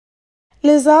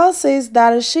Liesl says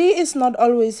that she is not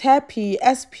always happy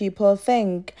as people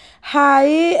think. Hi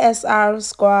SR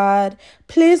squad,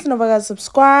 please don't forget to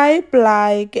subscribe,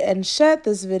 like and share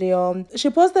this video.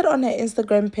 She posted on her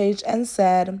Instagram page and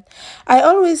said, I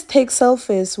always take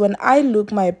selfies when I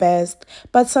look my best,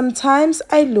 but sometimes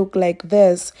I look like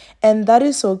this, and that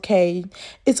is okay.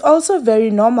 It's also very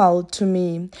normal to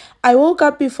me. I woke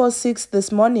up before 6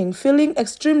 this morning feeling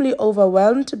extremely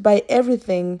overwhelmed by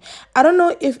everything. I don't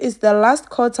know if it's the last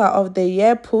quarter of the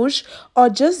year push or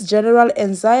just general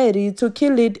anxiety to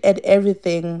kill it at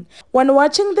everything. When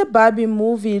watching the Barbie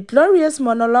movie, Gloria's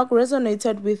monologue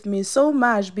resonated with me so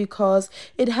much because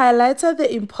it highlighted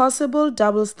the impossible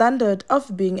double standard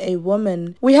of being a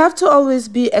woman. We have to always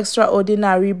be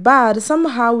extraordinary, but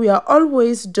somehow we are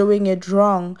always doing it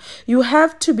wrong. You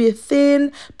have to be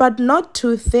thin, but not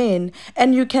too thin,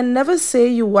 and you can never say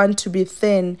you want to be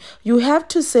thin. You have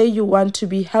to say you want to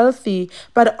be healthy,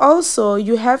 but also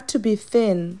you have to be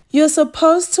thin. You're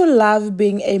supposed to love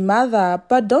being a mother,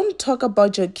 but don't talk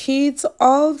about your kids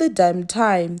all the damn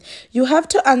time. You have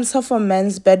to answer for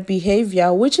men's bad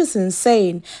behavior, which is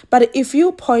insane, but if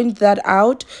you point that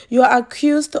out, you are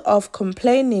accused of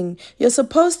complaining. You're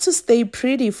supposed to stay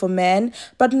pretty for men,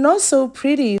 but not so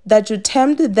pretty that you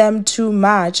tempt them too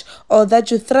much or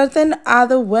that you threaten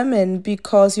other women,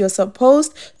 because you're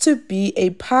supposed to be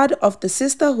a part of the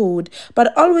sisterhood,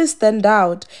 but always stand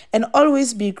out and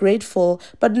always be grateful,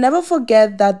 but never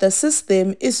forget that the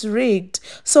system is rigged.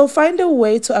 So find a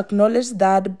way to acknowledge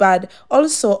that, but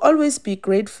also always be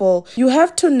grateful. You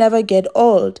have to never get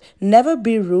old, never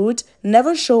be rude,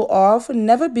 never show off,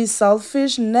 never be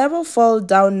selfish, never fall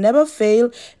down, never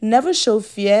fail, never show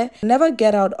fear, never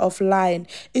get out of line.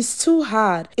 It's too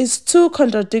hard, it's too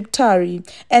contradictory,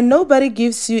 and nobody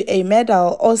gives you a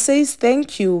medal or says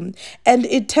thank you. And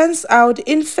it turns out,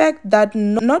 in fact, that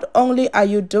not only are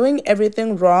you doing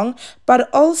everything wrong, but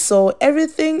also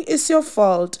everything is your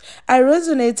fault. I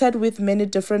resonated with many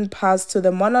different parts to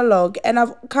the monologue, and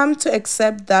I've come to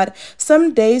accept that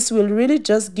some days will really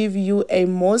just give you a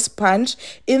moose punch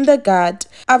in the gut.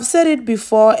 I've said it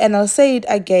before and I'll say it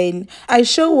again. I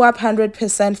show up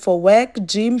 100% for work,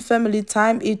 gym, family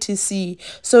time, etc.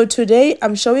 So today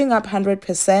I'm showing up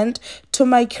 100% to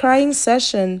my crying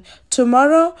session.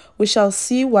 Tomorrow we shall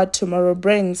see what tomorrow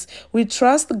brings. We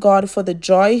trust God for the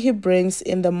joy He brings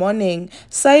in the morning.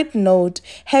 Side note,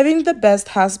 having the best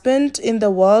husband in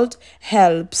the world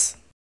helps.